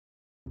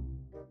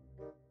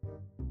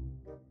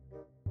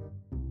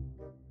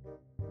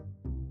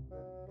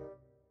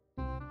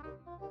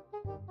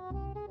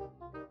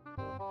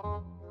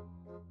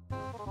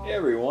Hey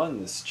everyone,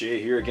 this is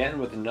Jay here again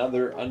with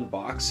another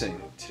unboxing.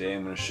 Today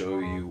I'm going to show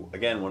you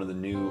again one of the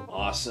new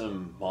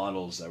awesome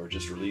models that were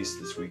just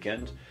released this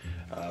weekend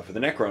for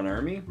the Necron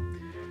army.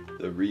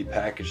 The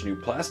repackaged new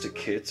plastic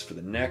kits for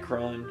the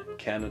Necron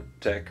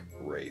Canoptek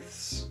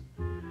Wraiths.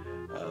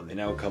 They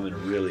now come in a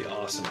really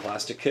awesome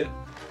plastic kit.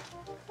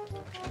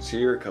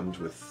 Here it comes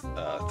with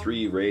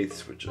 3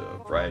 Wraiths, which are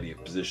a variety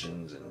of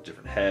positions and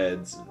different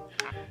heads and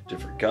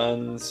different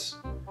guns.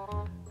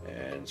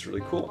 And it's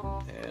really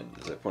cool. And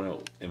as I pointed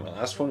out in my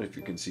last one, if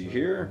you can see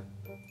here,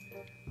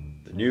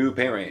 the new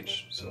paint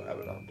range. So I have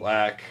it on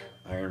black,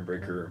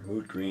 Ironbreaker,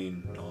 mood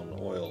green,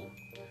 non-oil.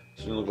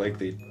 So it looked like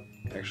they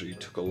actually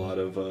took a lot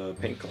of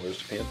paint colors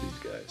to paint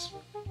these guys.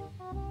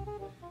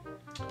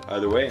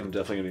 Either way, I'm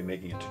definitely going to be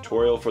making a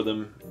tutorial for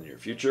them in the near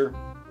future.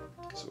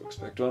 So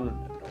expect one, and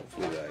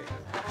hopefully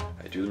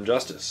I do them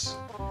justice.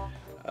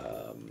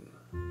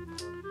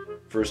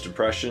 First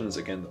impressions,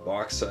 again, the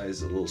box size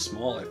is a little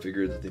small. I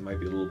figured that they might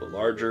be a little bit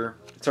larger.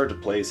 It's hard to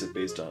place it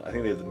based on, I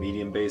think they have the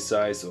medium base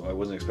size, so I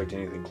wasn't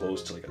expecting anything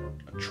close to like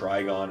a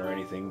Trigon or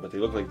anything, but they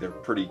look like they're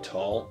pretty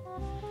tall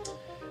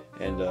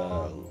and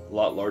a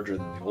lot larger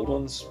than the old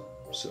ones.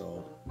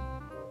 So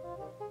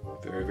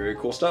very, very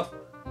cool stuff.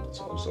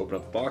 So I'll just open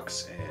up the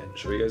box and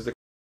show you guys the.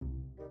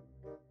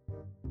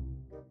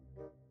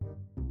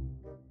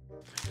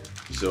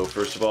 So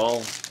first of all,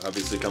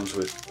 obviously comes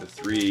with the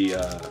 3,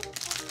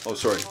 oh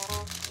sorry.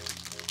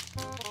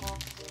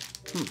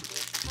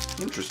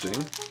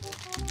 Interesting.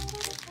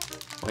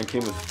 Mine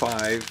came with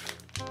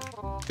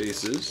 5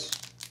 bases.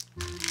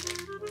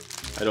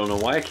 I don't know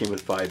why it came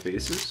with 5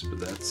 bases, but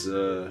that's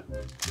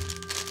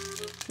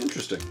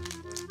interesting.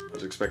 I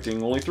was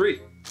expecting only 3.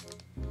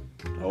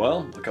 Oh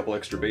well, a couple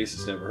extra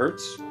bases never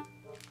hurts.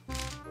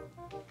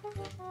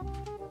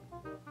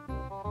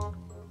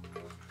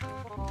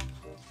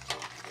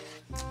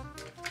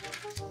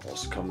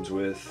 Also comes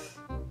with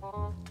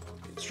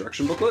the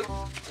instruction booklet.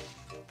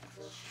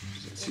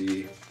 You can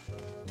see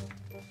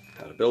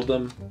how to build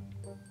them.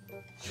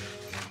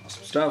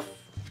 Awesome stuff.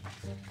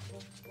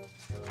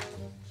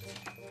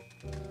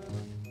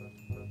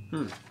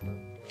 Very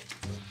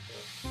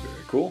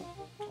cool.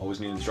 Always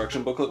need an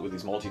instruction booklet with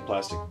these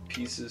multi-plastic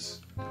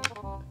pieces.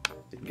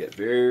 It can get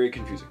very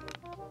confusing.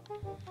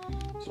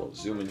 So I'll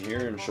zoom in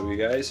here and show you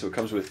guys. So it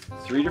comes with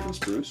 3 different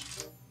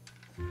sprues,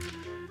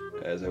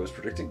 as I was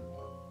predicting.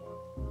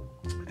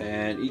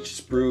 And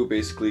each sprue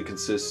basically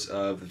consists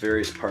of the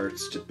various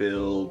parts to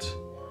build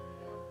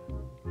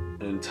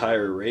an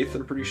entire Wraith,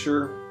 I'm pretty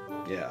sure.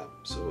 Yeah,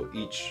 so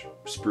each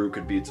sprue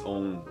could be its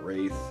own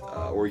Wraith,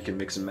 or you can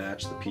mix and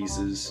match the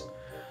pieces,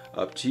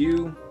 up to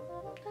you.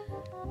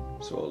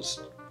 So I'll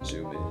just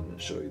zoom in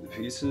and show you the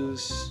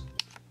pieces.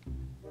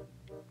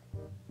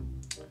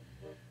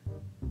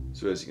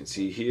 So as you can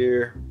see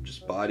here,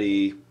 just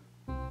body,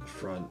 the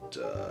front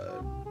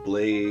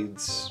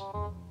blades,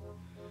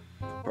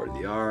 part of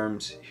the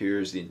arms.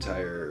 Here's the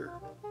entire,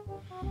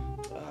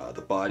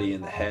 the body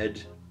and the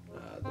head,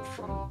 the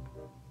front.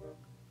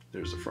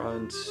 There's the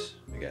front.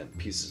 Again,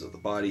 pieces of the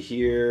body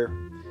here.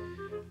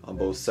 On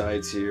both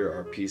sides here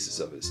are pieces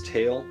of his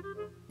tail.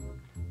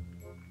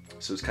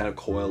 So it's kind of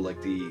coiled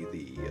like the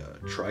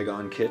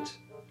Trigon kit.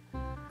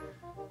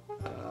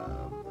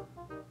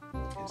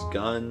 His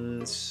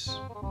guns.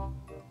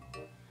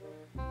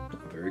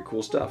 Very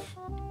cool stuff.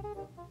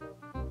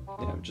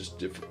 Yeah, just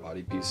different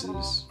body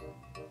pieces.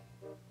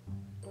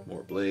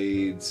 More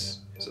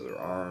blades, his other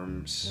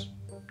arms.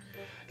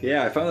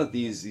 Yeah, I found that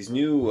these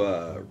new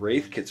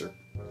Wraith kits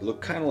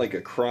look kind of like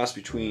a cross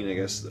between, I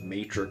guess, the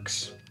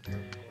Matrix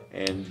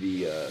and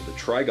the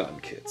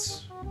Trigon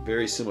kits.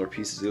 Very similar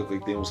pieces. They look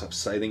like they almost have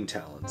scything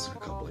talons in a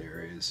couple of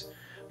areas.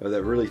 But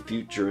that really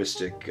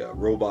futuristic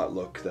robot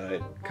look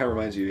that kind of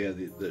reminds you of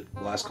the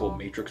last couple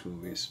Matrix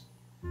movies.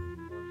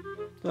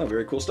 Oh,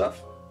 very cool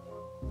stuff.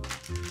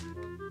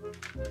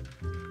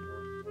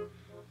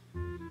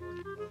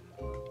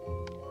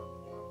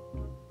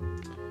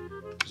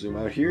 Zoom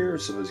out here,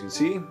 so as you can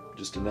see,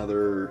 just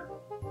another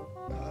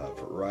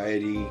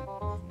variety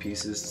of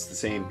pieces. It's the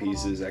same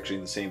pieces, actually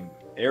in the same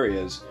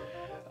areas.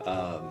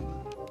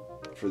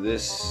 For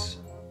this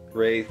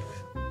Wraith,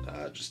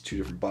 just 2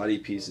 different body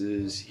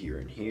pieces, here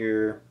and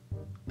here.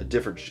 A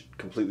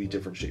completely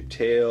different shaped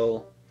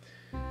tail.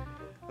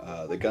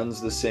 The gun's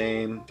the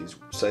same. These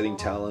scything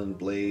talon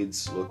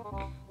blades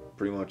look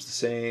pretty much the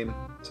same.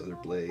 So they're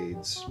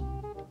blades.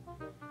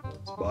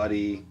 His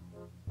body.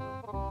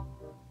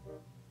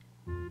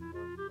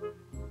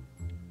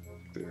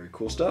 Very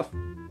cool stuff.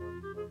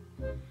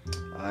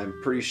 I'm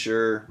pretty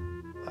sure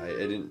I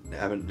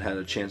haven't had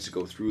a chance to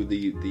go through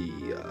the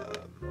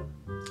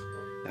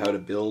how to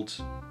build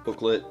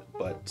booklet,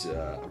 but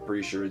I'm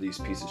pretty sure these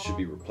pieces should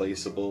be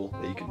replaceable.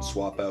 That you can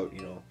swap out,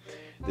 you know,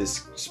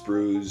 this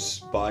sprue's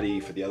body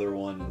for the other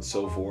one and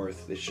so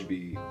forth. They should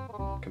be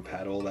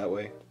compatible that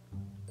way.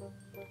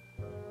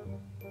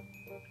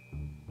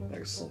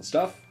 Excellent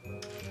stuff.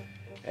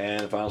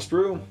 And the final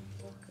sprue,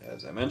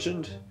 as I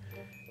mentioned,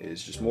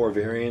 is just more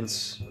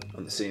variants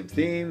on the same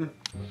theme.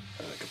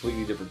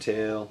 Completely different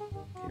tail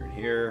here and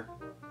here.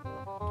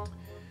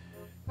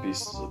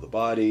 pieces of the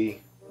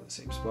body in the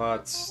same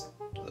spots,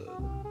 the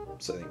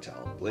Scything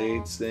Talon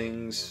blades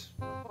things.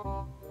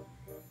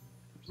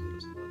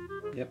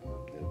 Yep,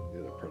 the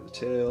other part of the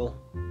tail.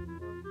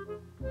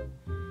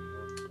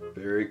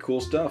 Very cool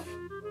stuff.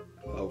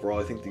 Overall,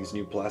 I think these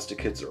new plastic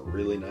kits are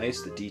really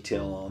nice. The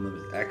detail on them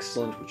is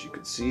excellent, which you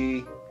can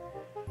see.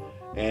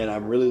 And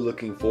I'm really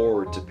looking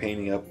forward to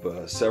painting up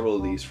several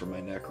of these for my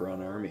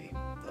Necron army.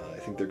 I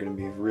think they're going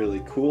to be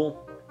really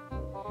cool.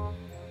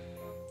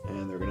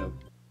 And they're going to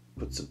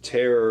put some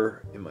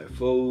terror in my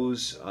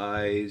foes'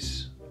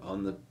 eyes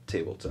on the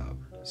tabletop.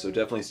 So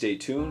definitely stay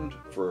tuned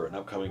for an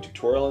upcoming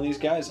tutorial on these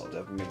guys. I'll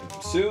definitely make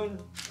them soon.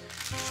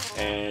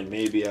 And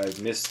maybe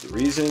I've missed the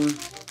reason,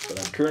 but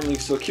I'm currently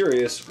still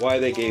curious why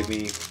they gave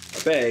me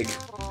a bag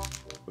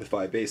with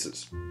 5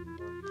 bases.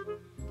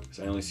 Because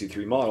I only see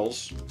 3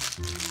 models.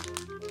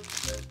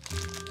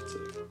 It's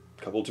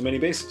a couple too many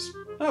bases.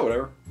 Oh,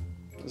 whatever.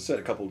 As I said,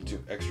 a couple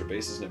too extra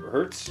bases never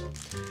hurts.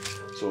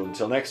 So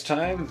until next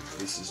time,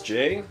 this is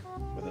Jay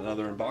with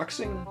another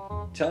unboxing,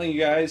 telling you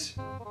guys,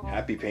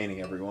 happy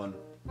painting, everyone.